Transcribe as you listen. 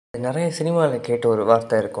நிறைய சினிமாவில் கேட்ட ஒரு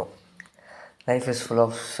வார்த்தை இருக்கும். Life is full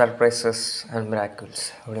of surprises and miracles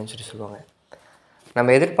அப்படின்னு சொல்லுவாங்க.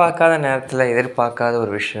 நம்ம எதிர்பார்க்காத நேரத்தில் எதிர்பார்க்காத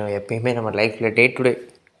ஒரு விஷயம் எப்பயுமே நம்ம லைஃப்பில் டே டு டே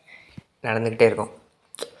நடந்துக்கிட்டே இருக்கும்.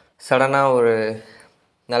 சடனாக ஒரு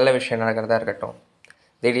நல்ல விஷயம் நடக்கிறதா இருக்கட்டும்,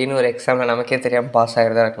 திடீர்னு ஒரு எக்ஸாமில் நமக்கே தெரியாமல் பாஸ்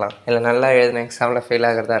ஆகிறதா இருக்கலாம், இல்லை நல்லா எழுதின எக்ஸாமில் ஃபெயில்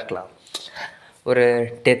ஆகிறதா இருக்கலாம், ஒரு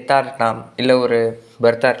டெத்தாக இருக்கலாம், இல்லை ஒரு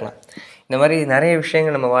பர்த்தாக இருக்கலாம். இந்த மாதிரி நிறைய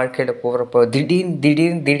விஷயங்கள் நம்ம வாழ்க்கையில் போகிறப்போ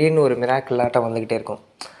திடீர்னு ஒரு மிராக்கிள் ஆட்டம் வந்துக்கிட்டே இருக்கும்.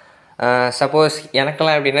 சப்போஸ்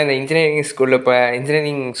எனக்கெல்லாம் எப்படின்னா, இந்த இன்ஜினியரிங் ஸ்கூலில் இப்போ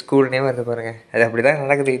இன்ஜினியரிங் ஸ்கூல்னே வந்து பாருங்கள், அது அப்படி தான்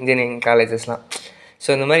நடக்குது இன்ஜினியரிங் காலேஜஸ்லாம். ஸோ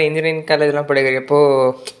இந்த மாதிரி இன்ஜினியரிங் காலேஜ்லாம் படிக்கிறப்போ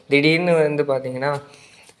திடீர்னு வந்து பார்த்திங்கன்னா,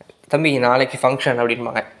 தம்பி நாளைக்கு ஃபங்க்ஷன்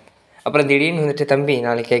அப்படின்பாங்க. அப்புறம் திடீர்னு வந்துட்டு தம்பி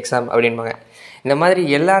நாளைக்கு எக்ஸாம் அப்படின்பாங்க. இந்த மாதிரி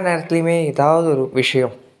எல்லா நேரத்துலையுமே ஏதாவது ஒரு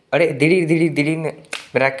விஷயம் அப்படியே திடீர்னு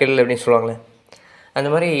மிராக்கிள் அப்படின்னு சொல்லுவாங்களே, அந்த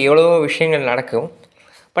மாதிரி எவ்வளவோ விஷயங்கள் நடக்கும்.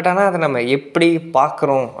 பட் ஆனால் அதை நம்ம எப்படி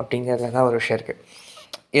பார்க்குறோம் அப்படிங்கிறதுல தான் ஒரு விஷயம் இருக்குது.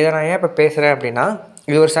 இதை நான் ஏன் இப்போ பேசுகிறேன் அப்படின்னா,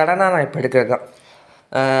 இது ஒரு சடனாக நான் இப்போ எடுக்கிறது தான்.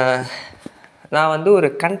 நான் வந்து ஒரு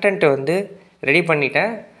கண்டென்ட்டை வந்து ரெடி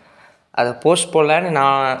பண்ணிட்டேன். அதை போஸ்ட் போடலான்னு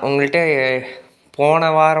நான் உங்கள்கிட்ட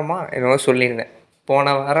போன வாரமாக என்னவோ சொல்லியிருந்தேன்.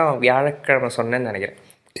 போன வாரம் வியாழக்கிழமை சொன்னேன்னு நினைக்கிறேன்.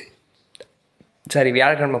 சரி,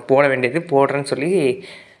 வியாழக்கிழமை போட வேண்டியது போடுறேன்னு சொல்லி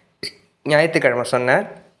ஞாயிற்றுக்கிழமை சொன்னேன்.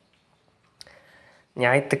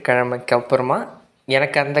 ஞாயிற்றுக்கிழமைக்கு அப்புறமா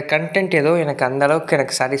எனக்கு அந்த கண்டென்ட் ஏதோ எனக்கு அந்தளவுக்கு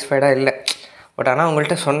எனக்கு சாட்டிஸ்ஃபைடாக இல்லை. பட் ஆனால்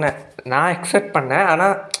அவங்கள்ட்ட சொன்னேன், நான் எக்ஸ்பெக்ட் பண்ணேன்.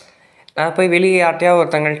 ஆனால் நான் போய் வெளியே யார்ட்டையா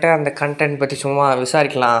ஒருத்தங்கள்ட்ட அந்த கண்டென்ட் பற்றி சும்மா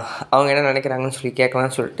விசாரிக்கலாம், அவங்க என்ன நினைக்கிறாங்கன்னு சொல்லி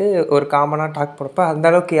கேட்கலான்னு சொல்லிட்டு ஒரு காமனாக டாக் போடுறப்ப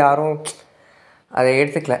அந்தளவுக்கு யாரும் அதை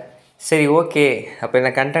எடுத்துக்கல. சரி, ஓகே, அப்போ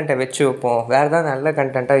இந்த கண்டென்ட்டை வச்சு வைப்போம், வேறு ஏதாவது நல்ல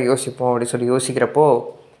கண்டென்ட்டாக யோசிப்போம் அப்படின்னு சொல்லி யோசிக்கிறப்போ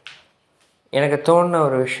எனக்கு தோணின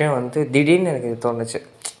ஒரு விஷயம் வந்து திடீர்னு எனக்கு இது தோணுச்சு.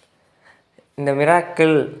 இந்த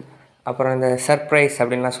மிராக்கிள் அப்புறம் இந்த சர்ப்ரைஸ்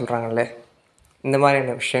அப்படின்லாம் சொல்கிறாங்கல்ல, இந்த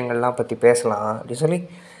மாதிரியான விஷயங்கள்லாம் பற்றி பேசலாம் அப்படின்னு சொல்லி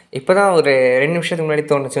இப்போ தான் ஒரு 2 நிமிஷத்துக்கு முன்னாடி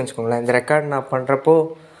தோணுச்சுன்னு வச்சுக்கோங்களேன். இந்த ரெக்கார்ட் நான் பண்ணுறப்போ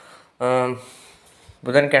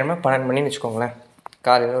புதன்கிழமை 12 மணின்னு வச்சுக்கோங்களேன்,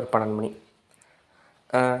 காலையில் ஒரு 12 மணி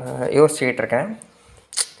யோசிச்சுக்கிட்டு இருக்கேன்.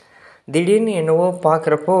 திடீர்னு என்னவோ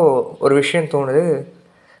பார்க்குறப்போ ஒரு விஷயம் தோணுது.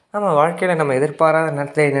 நம்ம வாழ்க்கையில் நம்ம எதிர்பாராத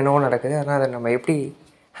நேரத்தில் என்னென்னவோ நடக்குது, ஆனால் அதை நம்ம எப்படி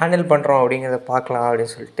ஹேண்டில் பண்ணுறோம் அப்படிங்கிறத பார்க்கலாம்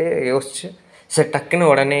அப்படின்னு சொல்லிட்டு யோசிச்சு, சரி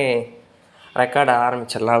டக்குன்னு உடனே ரெக்கார்ட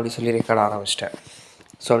ஆரம்பிச்சிடலாம் அப்படின்னு சொல்லி ரெக்கார்ட் ஆரம்பிச்சிட்டேன்.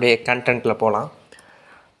 ஸோ அப்படியே கண்டென்ட்டில் போகலாம்.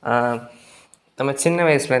 நம்ம சின்ன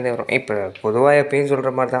வயசுலேருந்தே வரும். இப்போ பொதுவாக எப்பயும்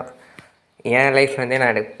சொல்கிற மாதிரி தான் என் லைஃப்லேருந்தே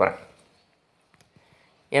நான் எடுக்க போகிறேன்.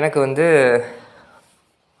 எனக்கு வந்து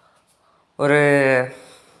ஒரு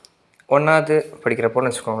 1வது படிக்கிறப்போன்னு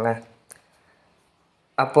வச்சுக்கோங்களேன்,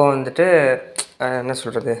 அப்போது வந்துட்டு என்ன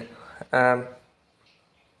சொல்கிறது,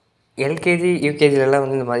 எல்கேஜி யூகேஜிலலாம்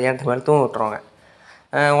வந்து இந்த மதியானத்துக்கு மேலே தூங்க விட்ருவாங்க.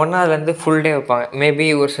 1வதுலேருந்து ஃபுல் டே வைப்பாங்க. மேபி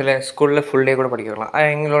ஒரு சில ஸ்கூலில் ஃபுல் டே கூட படிக்க வைக்கலாம்.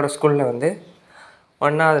 எங்களோட ஸ்கூலில் வந்து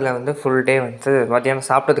 1வதில் வந்து ஃபுல் டே வந்து மத்தியானம்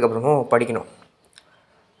சாப்பிட்டதுக்கப்புறமும் படிக்கணும்.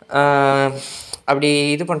 அப்படி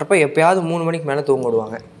இது பண்ணுறப்ப எப்போயாவது 3 மணிக்கு மேலே தூங்க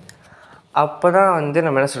விடுவாங்க. அப்போ தான் வந்து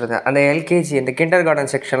நம்ம என்ன சொல்கிறது, அந்த எல்கேஜி இந்த கிண்டர்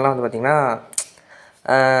கார்டன் செக்ஷன்லாம் வந்து பார்த்திங்கன்னா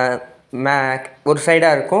ஒரு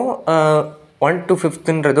சைடாக இருக்கும், 1 to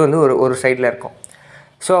 5ன்றது வந்து ஒரு சைடில் இருக்கும்.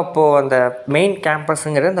 ஸோ அப்போது அந்த மெயின்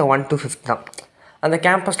கேம்பஸுங்கிறது அந்த 1 to 5 தான். அந்த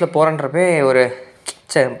கேம்பஸில் போகிறன்றப்பே ஒரு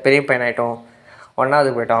பெரிய பையனாயிட்டோம், 1வது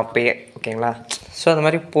போயிட்டோம் அப்பயே, ஓகேங்களா. ஸோ அந்த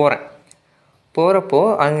மாதிரி போகிறப்போ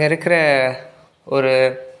அங்கே இருக்கிற ஒரு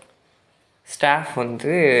ஸ்டாஃப்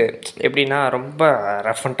வந்து எப்படின்னா ரொம்ப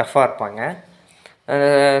ரஃப் அண்ட் டஃப்பாக இருப்பாங்க.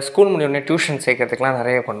 ஸ்கூல் முடிஞ்சோடனே டியூஷன் சேர்க்கறதுக்கெலாம்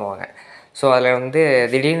நிறைய பண்ணுவாங்க. ஸோ அதில் வந்து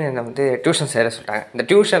திடீர்னு என்னை வந்து டியூஷன் சேர சொல்லிட்டாங்க. இந்த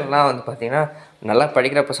டியூஷன்லாம் வந்து பார்த்திங்கன்னா நல்லா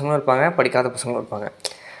படிக்கிற பசங்களும் இருப்பாங்க, படிக்காத பசங்களும் இருப்பாங்க.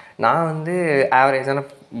 நான் வந்து ஆவரேஜான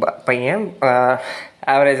பையன்.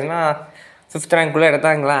 ஆவரேஜ்னால் 5th ரேங்க்குள்ளே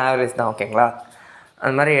எடுத்தாங்களாம் ஆவரேஜ் தான், ஓகேங்களா.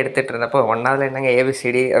 அது மாதிரி எடுத்துகிட்டு இருந்தப்போ 1வதில் என்னங்க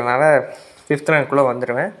ஏபிசிடி, அதனால் 5th ரேங்க்குள்ளே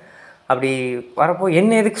வந்துடுவேன். அப்படி வரப்போ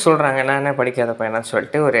என்ன எதுக்கு சொல்கிறாங்க, நான் என்ன படிக்காத பையனான்னு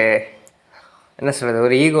சொல்லிட்டு ஒரு என்ன சொல்கிறது,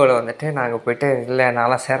 ஒரு ஈகோவில் வந்துட்டு நாங்கள் போய்ட்டு இல்லை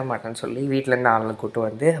நான்லாம் சேர மாட்டேன்னு சொல்லி வீட்டிலேருந்து ஆளுங்களை கூப்பிட்டு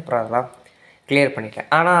வந்து அப்புறம் அதெல்லாம் கிளியர் பண்ணிட்டேன்.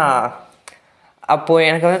 ஆனால் அப்போது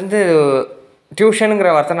எனக்கு வந்து டியூஷனுங்கிற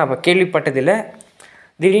வார்த்தை நான் அப்போ கேள்விப்பட்டதில்லை.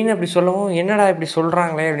 திடீர்னு அப்படி சொல்லவும் என்னடா இப்படி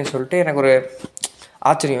சொல்கிறாங்களே அப்படின்னு சொல்லிட்டு எனக்கு ஒரு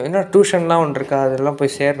ஆச்சரியம். என்ன டியூஷன்லாம் ஒன்று இருக்கா, அதெல்லாம்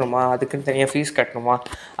போய் சேரணுமா, அதுக்குன்னு தனியாக ஃபீஸ் கட்டணுமா,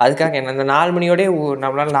 அதுக்காக என்ன அந்த 4 மணியோடய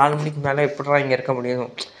நம்மளால் 4 மணிக்கு மேலே எப்படிடா இங்கே இருக்க முடியும்,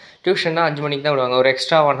 டியூஷன்னா 5 மணிக்கு தான் விடுவாங்க, ஒரு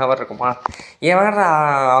எக்ஸ்ட்ரா 1 ஹவர் இருக்குமா, ஏன் வேறு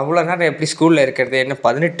அவ்வளோ நேரம் எப்படி ஸ்கூலில் இருக்கிறது, என்ன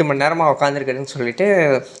 18 மணி நேரமாக உட்காந்துருக்குதுன்னு சொல்லிவிட்டு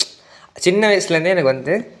சின்ன வயசுலேருந்தே எனக்கு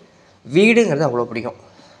வந்து வீடுங்கிறது அவ்வளோ பிடிக்கும்.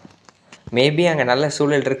 மேபி அங்கே நல்ல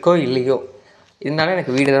சூழல் இருக்கோ இல்லையோ, இருந்தாலும்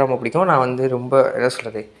எனக்கு வீடு தான் ரொம்ப பிடிக்கும். நான் வந்து ரொம்ப என்ன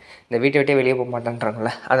சொல்கிறது, இந்த வீட்டை விட்டே வெளியே போக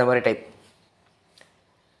மாட்டேன்றாங்களே அந்த மாதிரி டைப்.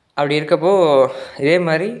 அப்படி இருக்கப்போ இதே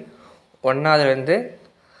மாதிரி 1வதுலேருந்து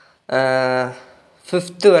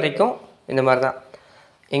 5th வரைக்கும் இந்த மாதிரி தான்.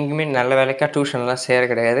 எங்கேயுமே நல்ல வேலைக்கா டியூஷன்லாம் சேர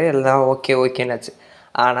கிடையாது. எல்லாம் ஓகேன்னாச்சு.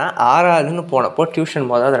 ஆனால் 6வதுன்னு போனப்போ டியூஷன்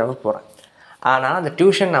தடவை போகிறேன். ஆனால் அந்த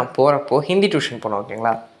டியூஷன் நான் போகிறப்போ ஹிந்தி டியூஷன் போனேன்,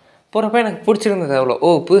 ஓகேங்களா. போகிறப்போ எனக்கு பிடிச்சிருந்தது அவ்வளோ.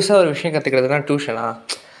 புதுசாக ஒரு விஷயம் கற்றுக்கிறதுனா டியூஷனா?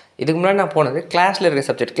 இதுக்கு முன்னாடி நான் போனது கிளாஸில் இருக்க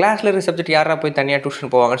சப்ஜெக்ட் யாரா போய் தனியாக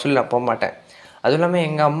டியூஷன் போவாங்கன்னு சொல்லி நான் போக மாட்டேன். அதுவும் இல்லாமல்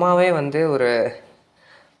எங்கள் அம்மாவே ஒரு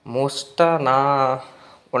மோஸ்ட்டாக நான்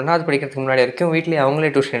 1வது படிக்கிறதுக்கு முன்னாடி வரைக்கும் வீட்லேயே அவங்களே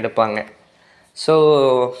டியூஷன் எடுப்பாங்க. ஸோ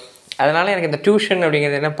அதனால் எனக்கு இந்த டியூஷன்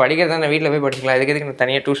அப்படிங்கிறது என்ன, படிக்கிறதா நான் வீட்டில் போய் படிச்சுக்கலாம், எதுக்கு நான்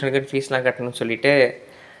தனியாக டியூஷனுக்கு ஃபீஸ்லாம் கட்டணும்னு சொல்லிவிட்டு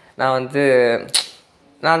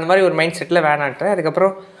நான் அந்த மாதிரி ஒரு மைண்ட் செட்டில் வேணான்ட்டேன்.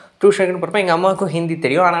 அதுக்கப்புறம் டியூஷனுக்குன்னு போகிறப்ப எங்கள் அம்மாவுக்கும் ஹிந்தி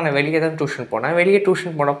தெரியும். ஆனால் நான் வெளியே தான் டியூஷன் போனேன். வெளியே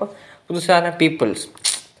டியூஷன் போனப்போ புதுசான பீப்புள்ஸ்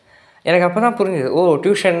எனக்கு அப்போ தான் புரிஞ்சுது.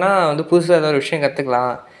 டியூஷன்னா புதுசாக ஏதோ ஒரு விஷயம்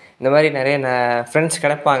கற்றுக்கலாம், இந்த மாதிரி நிறைய ஃப்ரெண்ட்ஸ்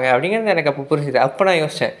கிடப்பாங்க அப்படிங்கிறது எனக்கு அப்போ புரிஞ்சுது. அப்போ நான்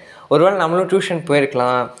யோசித்தேன், ஒருவேளை நம்மளும் டியூஷன்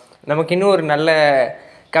போயிருக்கலாம், நமக்கு இன்னும் ஒரு நல்ல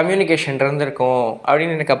கம்யூனிகேஷன் இருந்திருக்கும்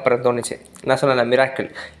அப்படின்னு எனக்கு அப்புறம் தோணுச்சு. நான் சொன்னேன் மிராக்கிள்.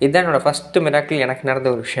 இதுதான் என்னோடய ஃபஸ்ட்டு மிராக்கிள். எனக்கு நடந்த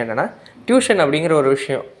ஒரு விஷயம் என்னென்னா, டியூஷன் அப்படிங்கிற ஒரு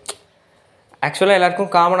விஷயம் ஆக்சுவலாக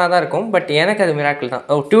எல்லாேருக்கும் காமனாக தான் இருக்கும். பட் எனக்கு அது மிராக்கிள் தான்.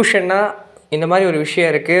 டியூஷன்னா இந்த மாதிரி ஒரு விஷயம்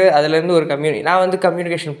இருக்குது, அதுலேருந்து ஒரு நான்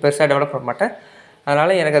கம்யூனிகேஷன் பெருசாக டெவலப் பண்ண மாட்டேன்.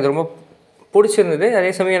 அதனால் எனக்கு அது ரொம்ப பிடிச்சிருந்தது. அதே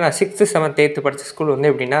சமயம் நான் 6th 7th 8th படித்த ஸ்கூல்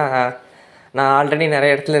எப்படின்னா, நான் ஆல்ரெடி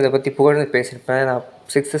நிறைய இடத்துல இதை பற்றி புகழ்ந்து பேசியிருப்பேன். நான்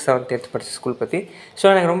 6th 7th 8th படித்த ஸ்கூல் பற்றி. ஸோ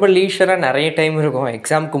எனக்கு ரொம்ப லீஷராக நிறைய டைம் இருக்கும்.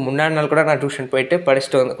 எக்ஸாமுக்கு முன்னாடி நாள் கூட நான் டியூஷன் போயிட்டு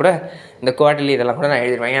படிச்சுட்டு வந்து கூட இந்த குவார்டர்லி இதெல்லாம் கூட நான்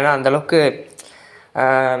எழுதிடுவேன். ஏன்னா அந்தளவுக்கு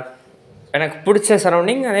எனக்கு பிடிச்ச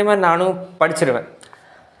சரௌண்டிங். அதே மாதிரி நானும் படிச்சிடுவேன்.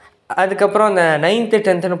 அதுக்கப்புறம் அந்த 9th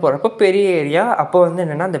 10th போகிறப்போ பெரிய ஏரியா. அப்போ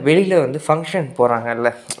என்னென்னா, அந்த வெளியில் ஃபங்க்ஷன்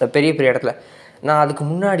போகிறாங்கல்ல பெரிய பெரிய இடத்துல, நான் அதுக்கு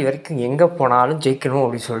முன்னாடி வரைக்கும் எங்கே போனாலும் ஜெயிக்கணும்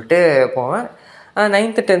அப்படின்னு சொல்லிட்டு போவேன்.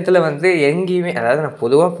 9th 10th எங்கேயுமே, அதாவது நான்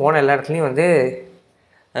பொதுவாக போன எல்லா இடத்துலையும்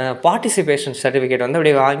பார்ட்டிசிபேஷன் சர்டிஃபிகேட்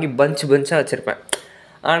அப்படியே வாங்கி பஞ்சாக வச்சுருப்பேன்.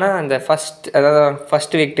 ஆனால் அந்த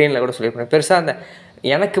ஃபஸ்ட் விக்ட்ரியில் கூட சொல்லியிருப்பேன், பெருசாக அந்த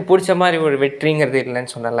எனக்கு பிடிச்ச மாதிரி ஒரு வெற்றிங்கிறது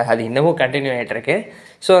இல்லைன்னு சொன்னால, அது இன்னமும் கண்டினியூ ஆகிட்டுருக்கு.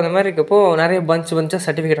 ஸோ அந்த மாதிரி இருக்கப்போ நிறைய பஞ்சாக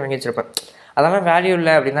சர்டிஃபிகேட் வாங்கி வச்சுருப்பேன். அதெல்லாம் வேல்யூ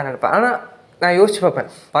இல்லை அப்படின்னு தான் நினைப்பேன். ஆனால் நான் யோசிச்சு பார்ப்பேன்,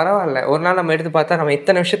 பரவாயில்ல, ஒரு நாள் நம்ம எடுத்து பார்த்தா நம்ம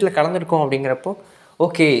இத்தனை விஷயத்தில் கலந்துருக்கோம் அப்படிங்கிறப்போ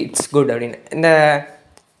ஓகே, இட்ஸ் குட் அப்படின்னு. இந்த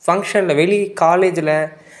ஃபங்க்ஷனில் காலேஜில்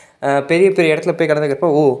பெரிய பெரிய இடத்துல போய்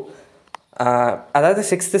கலந்துக்கிறப்போ அதாவது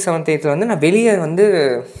 6th 7th 8th நான் வெளியே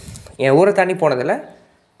என் ஊரை தாண்டி போனதில்லை.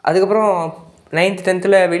 அதுக்கப்புறம் 9th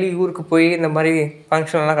 10th ஊருக்கு போய் இந்த மாதிரி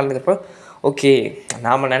ஃபங்க்ஷன்லாம் கலந்துக்கிறப்போ ஓகே,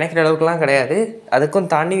 நாம் நினைக்கிற அளவுக்குலாம் கிடையாது,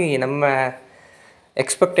 அதுக்கும் தாண்டி நம்ம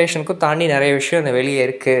எக்ஸ்பெக்டேஷனுக்கும் தாண்டி நிறைய விஷயம் அந்த வெளியே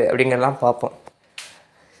இருக்குது அப்படிங்கிறலாம் பார்ப்போம்.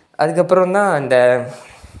 அதுக்கப்புறம் தான் இந்த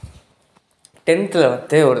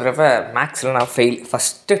 10th ஒரு தடவை மேக்ஸில் நான்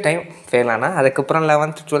ஃபஸ்ட்டு டைம் ஃபெயில் ஆனால். அதுக்கப்புறம்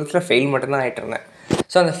 11th 12th ஃபெயில் மட்டும்தான் ஆகிட்டு இருந்தேன்.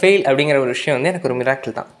 ஸோ அந்த ஃபெயில் அப்படிங்கிற ஒரு விஷயம் எனக்கு ஒரு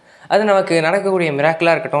மிராக்கிள் தான். அது நமக்கு நடக்கக்கூடிய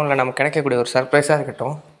மிராக்கிளாக இருக்கட்டும், இல்லை நமக்கு கிடைக்கக்கூடிய ஒரு சர்ப்ரைஸாக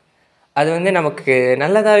இருக்கட்டும், அது நமக்கு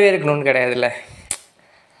நல்லதாகவே இருக்கணும்னு கிடையாதுல்ல.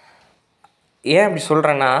 ஏன் அப்படி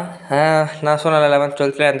சொல்கிறேன்னா, நான் சொன்ன 11th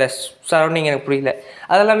 12th அந்த சரௌண்டிங் எனக்கு புரியல,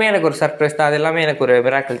 அதெல்லாமே எனக்கு ஒரு சர்ப்ரைஸ் தான். அது எல்லாமே எனக்கு ஒரு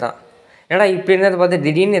மிராக்கிள் தான். ஏன்னா இப்படி இருந்ததை பார்த்து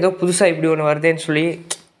திடீர்னு ஏதோ புதுசாக இப்படி ஒன்று வருதுன்னு சொல்லி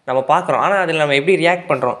நம்ம பார்க்குறோம். ஆனால் அதில் நம்ம எப்படி ரியாக்ட்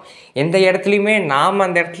பண்ணுறோம், எந்த இடத்துலையுமே நாம்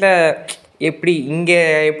அந்த இடத்துல இங்கே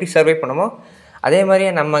எப்படி சர்வை பண்ணோமோ அதே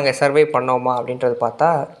மாதிரியே நம்ம அங்கே சர்வை பண்ணோமா அப்படின்றது பார்த்தா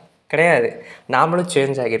கிடையாது. நாமளும்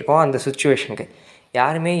சேஞ்ச் ஆகியிருக்கோம் அந்த சுச்சுவேஷனுக்கு.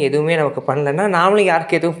 யாருமே எதுவுமே நமக்கு பண்ணலைன்னா நாமளும்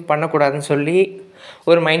யாருக்கு எதுவும் பண்ணக்கூடாதுன்னு சொல்லி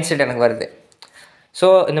ஒரு மைண்ட் செட் எனக்கு வருது. ஸோ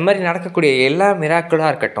இந்த மாதிரி நடக்கக்கூடிய எல்லா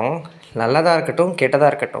மிராக்கிளாக இருக்கட்டும், நல்லதாக இருக்கட்டும்,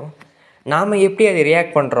 கெட்டதாக இருக்கட்டும், நாம் எப்படி அதை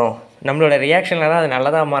ரியாக்ட் பண்ணுறோம், நம்மளோட ரியாக்ஷனில் தான் அது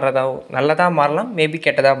நல்லதாக மாறலாம், மேபி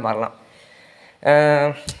கெட்டதாக மாறலாம்.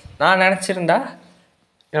 நான் நினச்சிருந்தா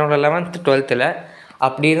என்னோடய 11th 12th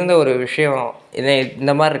அப்படி இருந்த ஒரு விஷயம்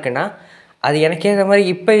இந்த மாதிரி இருக்குன்னா, அது எனக்கே இந்த மாதிரி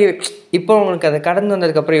இப்போ உங்களுக்கு அதை கடந்து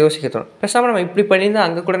வந்ததுக்கப்புறம் யோசிக்க தோணும், பேசாமல் நம்ம இப்படி பண்ணியிருந்தால்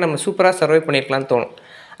அங்கே கூட நம்ம சூப்பராக சர்வை பண்ணியிருக்கலான்னு தோணும்.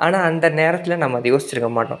 ஆனால் அந்த நேரத்தில் நம்ம அதை யோசிச்சிருக்க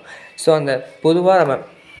மாட்டோம். ஸோ அந்த பொதுவாக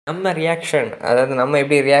நம்ம ரியாக்ஷன், அதாவது நம்ம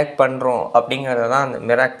எப்படி ரியாக்ட் பண்ணுறோம் அப்படிங்கிறது தான் அந்த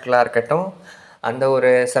மிராக்கிளாக இருக்கட்டும், அந்த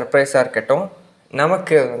ஒரு சர்ப்ரைஸாக இருக்கட்டும்,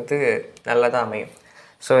 நமக்கு நல்லதாக அமையும்.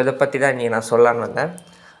 ஸோ இதை பற்றி தான் இன்றைக்கி நான் சொல்லலான்னு வந்தேன்.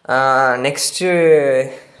 நெக்ஸ்ட்டு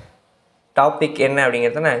டாபிக் என்ன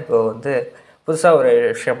அப்படிங்கிறத நான் இப்போது புதுசாக ஒரு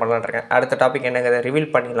விஷயம் பண்ணலான்ட்ருக்கேன். அடுத்த டாபிக் என்னங்கிறத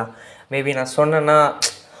ரிவீல் பண்ணிடலாம். மேபி நான் சொன்னேன்னா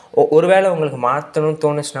ஒருவேளை உங்களுக்கு மாற்றணும்னு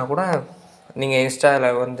தோணுச்சுன்னா கூட நீங்கள்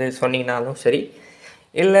இன்ஸ்டாவில் சொன்னீங்கனாலும் சரி,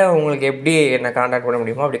 இல்லை உங்களுக்கு எப்படி என்னை காண்டாக்ட் பண்ண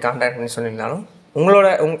முடியுமோ அப்படி காண்டாக்ட் பண்ணி சொன்னீங்கனாலும்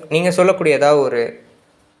நீங்கள் சொல்லக்கூடிய ஏதாவது ஒரு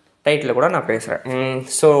டைட்டில் கூட நான் பேசுகிறேன்.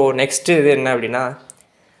 ஸோ நெக்ஸ்ட்டு இது என்ன அப்படின்னா,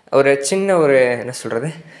 ஒரு சின்ன என்ன சொல்கிறது,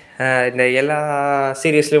 இந்த எல்லா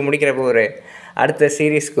சீரீஸ்லையும் முடிக்கிறப்போ அடுத்த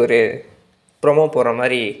சீரீஸ்க்கு ஒரு ப்ரொமோ போடுற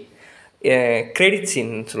மாதிரி கிரெடிட்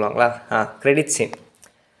சீன் சொல்லுவாங்களா, கிரெடிட் சீன்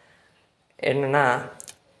என்னென்னா,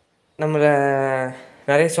 நம்மளை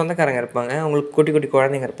நிறைய சொந்தக்காரங்க இருப்பாங்க, அவங்களுக்கு குட்டி குட்டி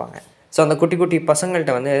குழந்தைங்க இருப்பாங்க. ஸோ அந்த குட்டி குட்டி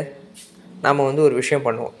பசங்கள்கிட்ட வந்து நாம் வந்து ஒரு விஷயம்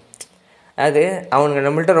பண்ணுவோம். அது அவங்க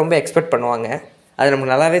நம்மள்ட்ட ரொம்ப எக்ஸ்பெக்ட் பண்ணுவாங்க. அது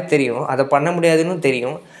நமக்கு நல்லாவே தெரியும். அதை பண்ண முடியாதுன்னு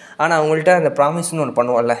தெரியும். ஆனால் அவங்கள்ட்ட அந்த ப்ராமிஸ்னு ஒன்று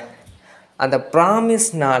பண்ணுவோம்ல, அந்த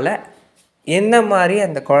ப்ராமிஸ்னால் என்ன மாதிரி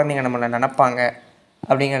அந்த குழந்தைங்க நம்மளை நினப்பாங்க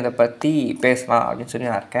அப்படிங்கிறத பற்றி பேசலாம் அப்படின்னு சொல்லி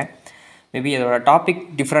நான் இருக்கேன். மேபி அதோட டாபிக்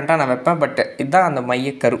டிஃப்ரெண்ட்டாக நான் வைப்பேன், பட் இதுதான் அந்த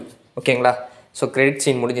மையக்கரு. ஓகேங்களா? ஸோ கிரெடிட்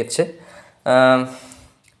சீன் முடிஞ்சிருச்சு.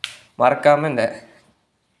 மறக்காமல் இந்த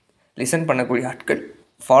லிசன் பண்ணக்கூடிய ஆட்கள்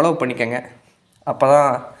ஃபாலோ பண்ணிக்கோங்க. அப்போ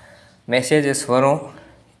தான் மெசேஜஸ் வரும்.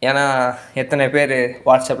 ஏன்னா எத்தனை பேர்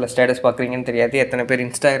வாட்ஸ்அப்பில் ஸ்டேட்டஸ் பார்க்குறீங்கன்னு தெரியாது, எத்தனை பேர்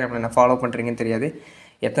இன்ஸ்டாகிராமில் என்ன ஃபாலோ பண்ணுறீங்கன்னு தெரியாது,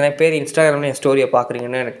 எத்தனை பேர் இன்ஸ்டாகிராமில் என் ஸ்டோரியை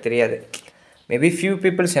பார்க்குறீங்கன்னு எனக்கு தெரியாது. மேபி ஃபியூ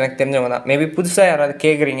பீப்புள்ஸ் எனக்கு தெரிஞ்சவங்க தான். மேபி புதுசாக யாராவது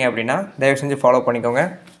கேட்குறீங்க அப்படின்னா தயவு செஞ்சு ஃபாலோ பண்ணிக்கோங்க.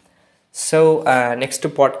 ஸோ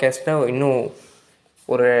நெக்ஸ்ட்டு பாட்காஸ்ட்டில் இன்னும்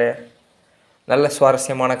ஒரு நல்ல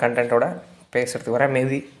சுவாரஸ்யமான கண்டென்ட்டோட பேசுகிறதுக்கு வரேன்.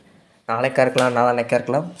 மேபி நாளைக்கா இருக்கலாம், நாளைக்கா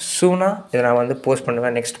இருக்கலாம். சூனாக இதை நான் வந்து போஸ்ட்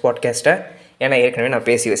பண்ணுவேன் நெக்ஸ்ட் பாட்காஸ்ட்டை. ஏன்னா ஏற்கனவே நான்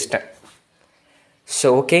பேசி வச்சிட்டேன். So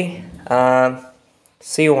okay,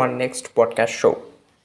 see you on next podcast show.